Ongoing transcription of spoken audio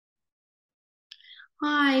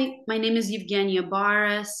Hi, my name is Yevgeniya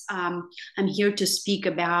Baras. I'm here to speak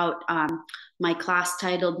about my class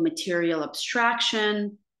titled Material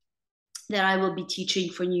Abstraction that I will be teaching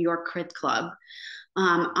for New York Crit Club.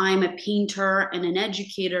 I'm a painter and an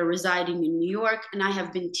educator residing in New York, and I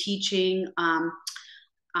have been teaching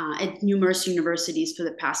at numerous universities for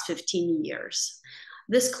the past 15 years.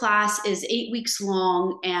 This class is 8 weeks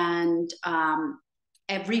long, and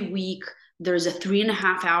every week there's a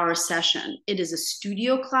 3.5 hour session. It is a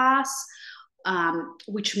studio class,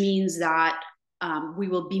 which means that we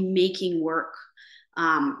will be making work.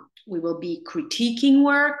 We will be critiquing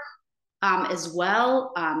work as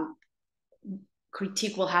well.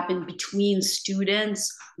 Critique will happen between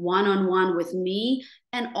students, one-on-one with me,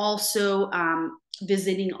 and also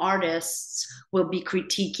visiting artists will be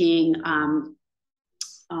critiquing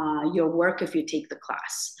your work if you take the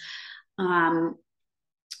class.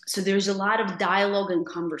 So there's a lot of dialogue and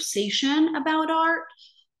conversation about art,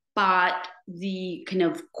 but the kind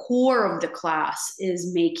of core of the class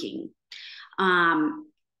is making.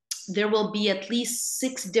 There will be at least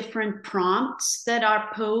 6 different prompts that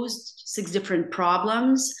are posed, 6 different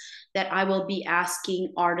problems that I will be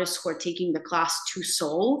asking artists who are taking the class to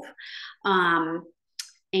solve. And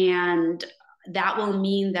that will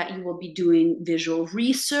mean that you will be doing visual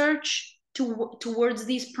research towards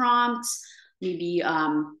these prompts, maybe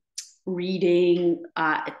reading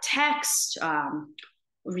a text,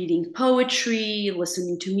 reading poetry,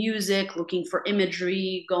 listening to music, looking for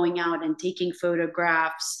imagery, going out and taking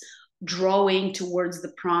photographs, drawing towards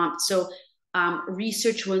the prompt. So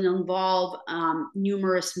research will involve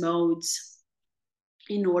numerous modes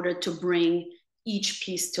in order to bring each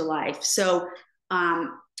piece to life. So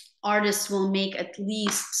artists will make at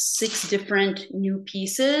least 6 different new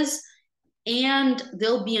pieces, and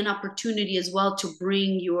there'll be an opportunity as well to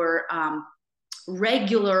bring your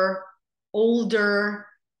regular, older,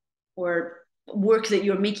 or work that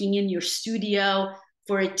you're making in your studio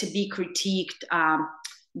for it to be critiqued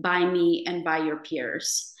by me and by your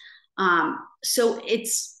peers. So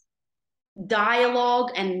it's dialogue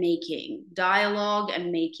and making.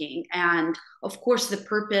 And of course, the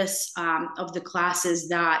purpose of the class is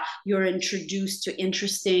that you're introduced to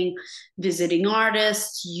interesting visiting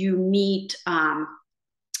artists. You meet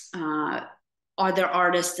other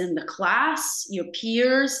artists in the class, your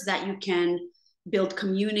peers that you can build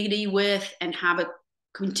community with and have a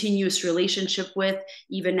continuous relationship with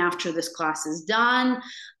even after this class is done.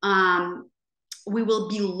 We will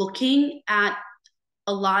be looking at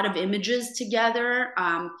a lot of images together.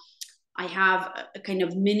 I have a kind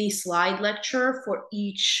of mini slide lecture for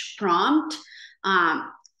each prompt, a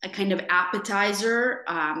kind of appetizer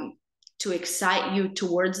to excite you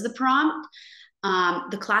towards the prompt.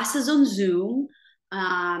 The class is on Zoom.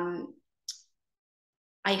 I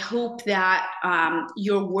hope that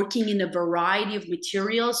you're working in a variety of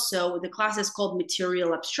materials. So the class is called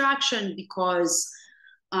Material Abstraction because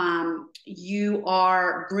you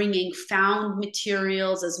are bringing found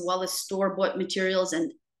materials as well as store-bought materials and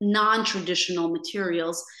non-traditional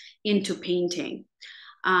materials into painting.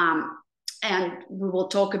 And we will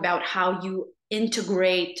talk about how you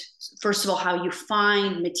integrate, first of all, how you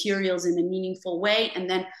find materials in a meaningful way, and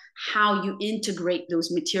then how you integrate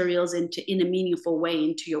those materials in a meaningful way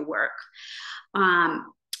into your work.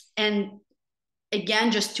 And again,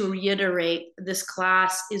 just to reiterate, this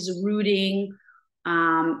class is rooting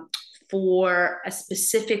for a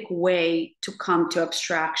specific way to come to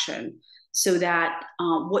abstraction, so that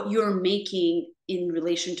what you're making in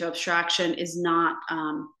relation to abstraction is not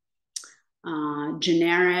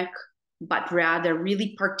generic, but rather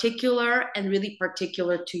really particular and really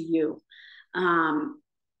particular to you. And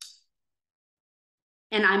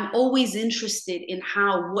I'm always interested in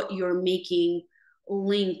how what you're making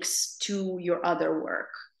links to your other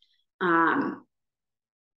work.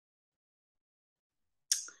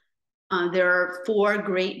 There are 4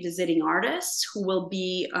 great visiting artists who will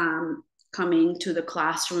be coming to the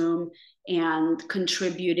classroom and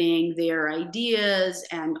contributing their ideas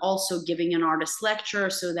and also giving an artist lecture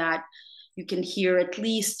so that you can hear at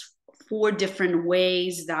least 4 different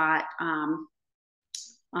ways that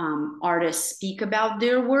artists speak about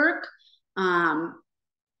their work. And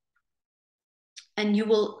you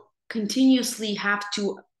will continuously have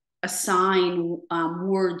to assign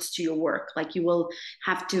words to your work. Like you will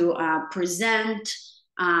have to present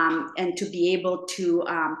and to be able to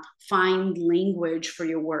find language for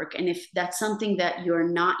your work. And if that's something that you're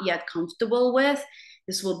not yet comfortable with,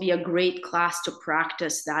 this will be a great class to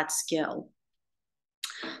practice that skill.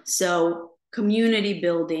 So community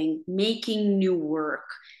building, making new work,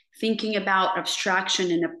 thinking about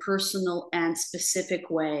abstraction in a personal and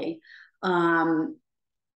specific way,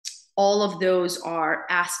 all of those are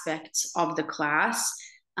aspects of the class.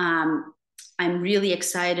 I'm really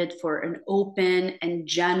excited for an open and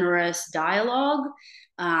generous dialogue.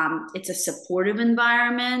 It's a supportive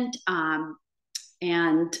environment,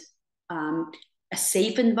 and a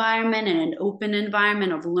safe environment and an open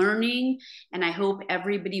environment of learning. And I hope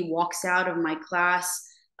everybody walks out of my class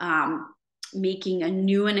making a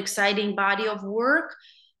new and exciting body of work,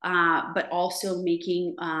 but also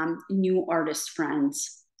making new artist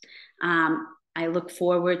friends. I look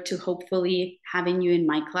forward to hopefully having you in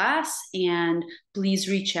my class, and please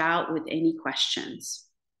reach out with any questions.